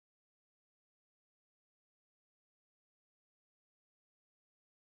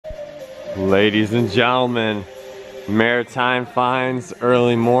Ladies and gentlemen, Maritime Finds,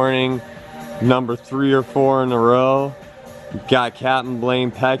 early morning, number 3 or 4 in a row. Got Captain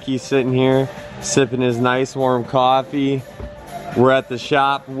Blaine Pettke sitting here, sipping his nice warm coffee. We're at the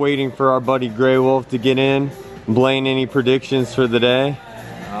shop waiting for our buddy Greywolf to get in. Blaine, any predictions for the day?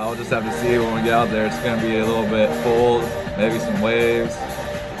 I'll just have to see when we get out there. It's going to be a little bit cold, maybe some waves.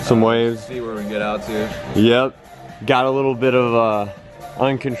 See where we can get out to. Yep, got a little bit of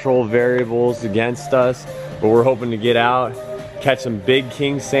uncontrolled variables against us, but we're hoping to get out, catch some big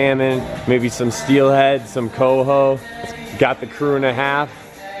king salmon, maybe some steelhead, some coho. Got the crew and a half.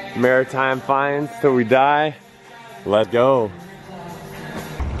 Maritime Finds till we die. Let's go.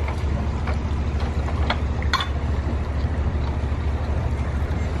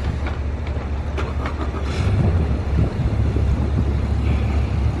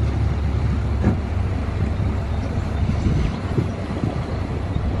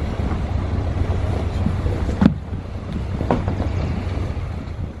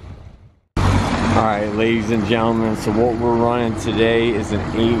 Alright, ladies and gentlemen, so what we're running today is an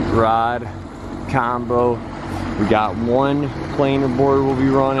 8-rod combo. We got one planer board we'll be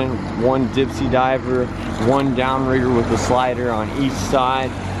running, one dipsy diver, one downrigger with a slider on each side.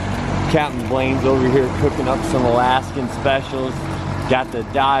 Captain Blaine's over here cooking up some Alaskan specials. Got the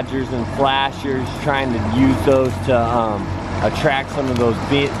dodgers and flashers, trying to use those to attract some of those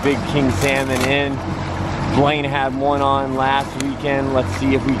big king salmon in. Blaine had one on last weekend. Let's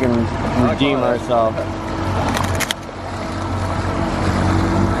see if we can redeem ourselves.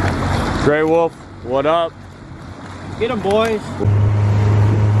 Greywolf, what up? Get 'em, boys.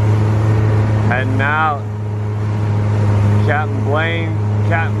 Heading out. Captain Blaine,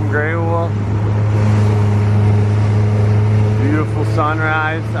 Captain Greywolf. Beautiful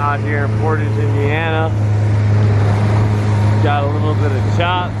sunrise out here in Portage, Indiana. Got a little bit of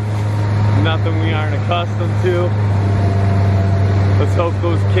chop. Nothing we aren't accustomed to. Let's hope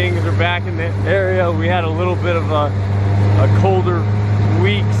those kings are back in the area. We had a little bit of a colder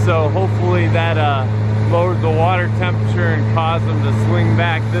week, so hopefully that lowered the water temperature and caused them to swing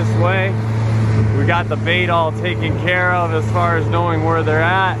back this way. We got the bait all taken care of as far as knowing where they're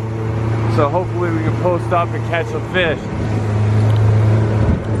at, so hopefully we can post up and catch a fish.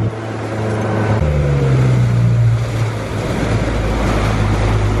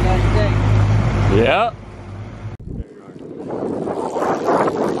 Yep.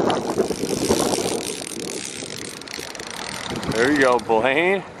 There you go,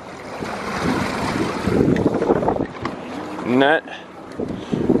 Blaine. Net.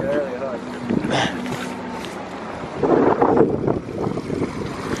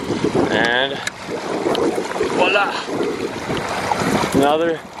 And voila!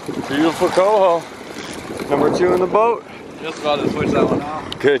 Another beautiful coho. Number 2 in the boat. Just about to switch that one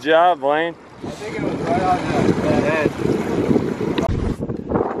off. Good job, Blaine. I think it was right on that head.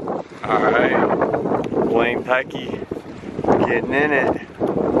 Alright, Blaine Pettke getting in it.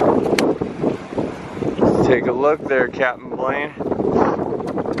 Let's take a look there, Captain Blaine.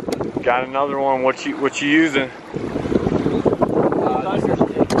 Got another one. What you using?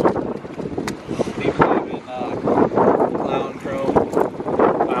 Deep diving, clown chrome.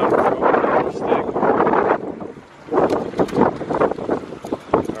 Clown chrome stick.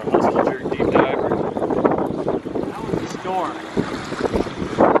 Our husky jerk deep diver. That was a storm.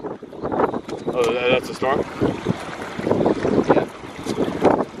 Oh, that's a storm? Yeah.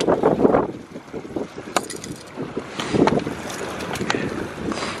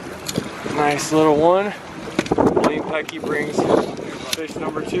 Nice little one. Blaine Pettke brings fish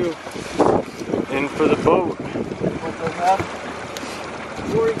number 2 in for the boat.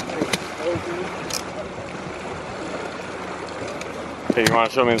 Hey, you want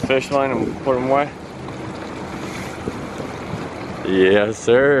to show me the fish line and put them away? Yes,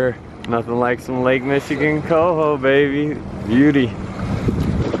 sir. Nothing like some Lake Michigan coho, baby. Beauty.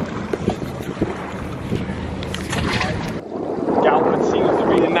 Got what seems to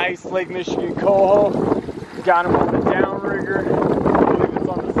be a nice Lake Michigan coho. Got him on the downrigger. I believe it's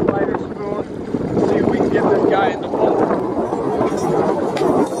on the slider spoon. Let's see if we can get this guy in the boat.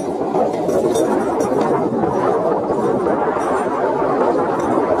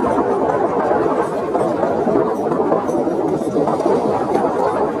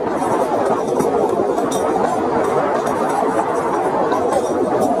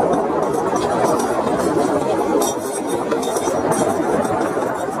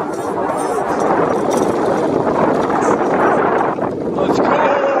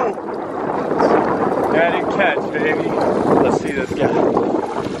 Baby, let's see this guy.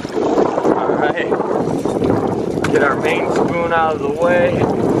 Alright, get our main spoon out of the way.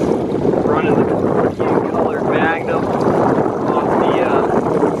 running the colored Magnum off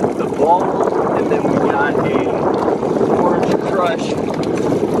the ball, and then we got a Orange Crush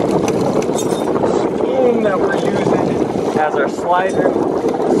spoon that we're using as our slider.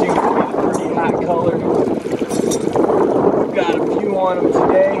 Seems to be a pretty hot color. We've got a few on them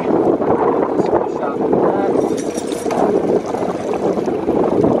today. Let's finish off with that.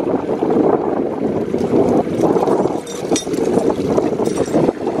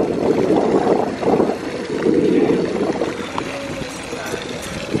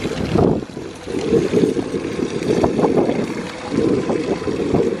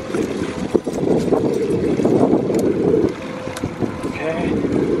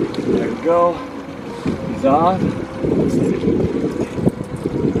 Go. He's off.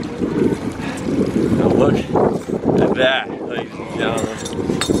 Now look at that, ladies and gentlemen.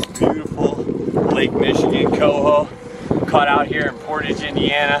 Beautiful Lake Michigan coho. Caught out here in Portage,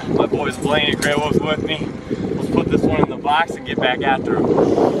 Indiana. My boys Blaine and Greywolf with me. Let's put this one in the box and get back after him.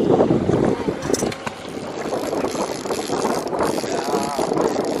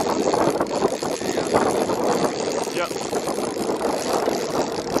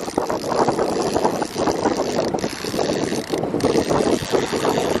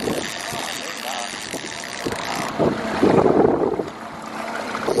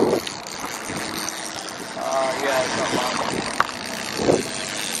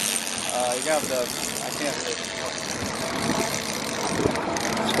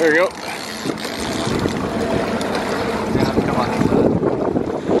 There you go. Come on.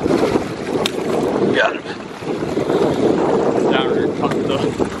 Got him. Down here, cut though.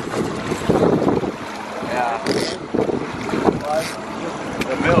 Yeah.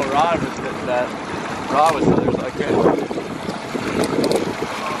 The middle rod was that rod was there's like it.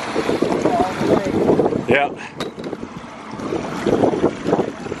 Yeah.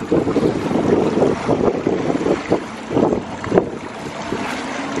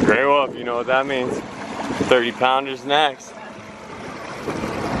 Greywolf, you know what that means. 30 pounders next.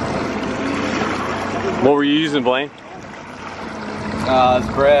 What were you using, Blaine? It's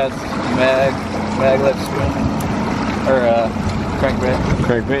Brad's mag-lip spoon. Or crankbait.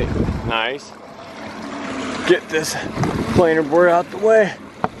 Crankbait. Nice. Get this planer board out the way.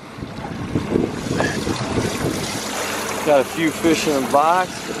 Got a few fish in the box.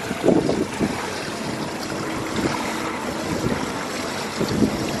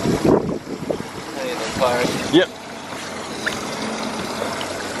 Yep.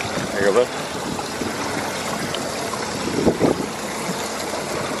 There you go, bud.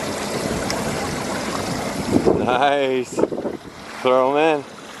 Nice. Throw them in.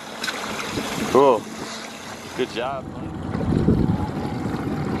 Cool. Good job.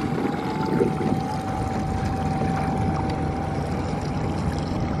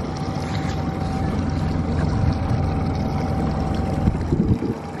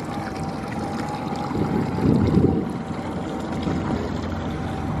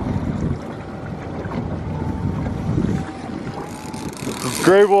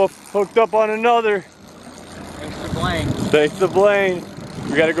 Greywolf hooked up on another. Thanks to Blaine. Thanks to Blaine.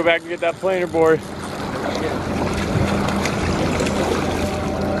 We gotta go back and get that planer board.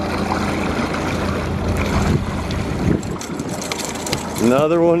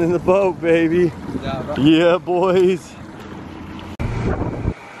 Another one in the boat, baby. Yeah, Yeah, boys.